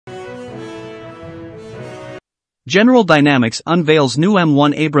General Dynamics unveils new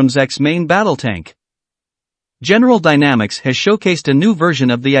M1 Abrams X main battle tank. General Dynamics has showcased a new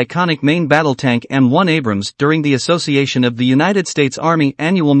version of the iconic main battle tank M1 Abrams during the Association of the United States Army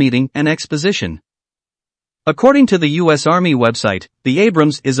annual meeting and exposition. According to the U.S. Army website, the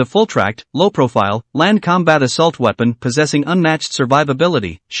Abrams is a full-tracked, low-profile, land combat assault weapon possessing unmatched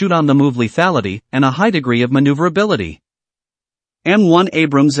survivability, shoot-on-the-move lethality, and a high degree of maneuverability. M1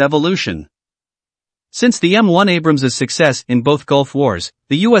 Abrams Evolution. Since the M1 Abrams' success in both Gulf Wars,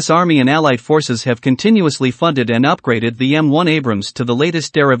 the U.S. Army and Allied forces have continuously funded and upgraded the M1 Abrams to the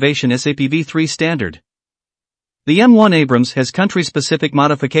latest derivation SAPV-3 standard. The M1 Abrams has country-specific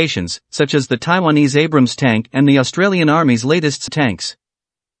modifications, such as the Taiwanese Abrams tank and the Australian Army's latest tanks.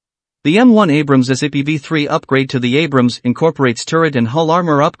 The M1 Abrams SAPV-3 upgrade to the Abrams incorporates turret and hull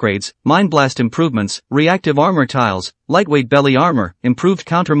armor upgrades, mine blast improvements, reactive armor tiles, lightweight belly armor, improved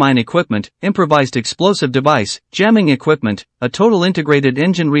countermine equipment, improvised explosive device, jamming equipment, a total integrated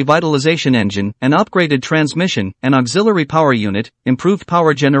engine revitalization engine, an upgraded transmission, an auxiliary power unit, improved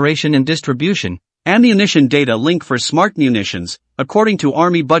power generation and distribution, ammunition data link for smart munitions, according to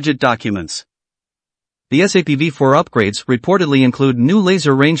Army budget documents. The SAPV-4 upgrades reportedly include new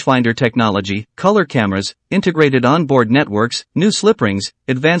laser rangefinder technology, color cameras, integrated onboard networks, new slip rings,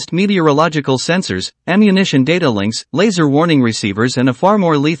 advanced meteorological sensors, ammunition data links, laser warning receivers and a far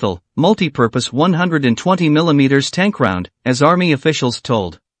more lethal, multi-purpose 120mm tank round, as Army officials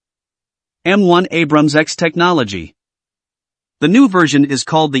told. M1 Abrams X technology. The new version is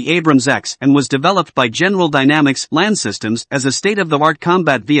called the Abrams X and was developed by General Dynamics Land Systems as a state-of-the-art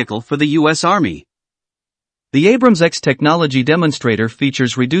combat vehicle for the U.S. Army. The Abrams X technology demonstrator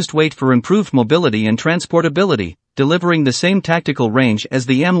features reduced weight for improved mobility and transportability, delivering the same tactical range as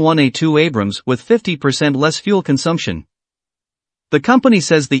the M1A2 Abrams with 50% less fuel consumption. The company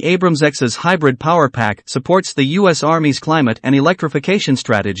says the Abrams X's hybrid power pack supports the U.S. Army's climate and electrification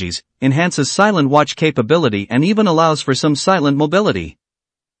strategies, enhances silent watch capability and even allows for some silent mobility.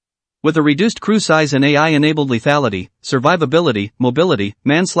 With a reduced crew size and AI-enabled lethality, survivability, mobility,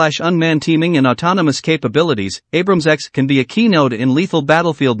 man/unmanned teaming and autonomous capabilities, Abrams X can be a key node in lethal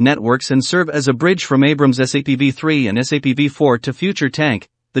battlefield networks and serve as a bridge from Abrams SAPV-3 and SAPV-4 to future tank,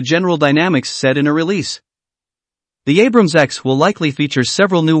 the General Dynamics said in a release. The Abrams X will likely feature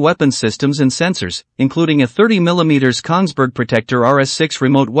several new weapons systems and sensors, including a 30mm Kongsberg Protector RS-6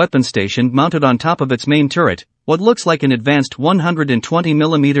 remote weapon station mounted on top of its main turret, what looks like an advanced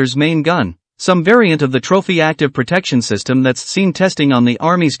 120mm main gun, some variant of the Trophy Active Protection System that's seen testing on the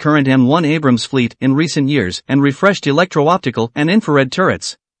Army's current M1 Abrams fleet in recent years, and refreshed electro-optical and infrared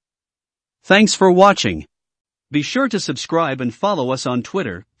turrets. Thanks for watching. Be sure to subscribe and follow us on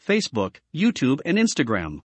Twitter, Facebook, YouTube and Instagram.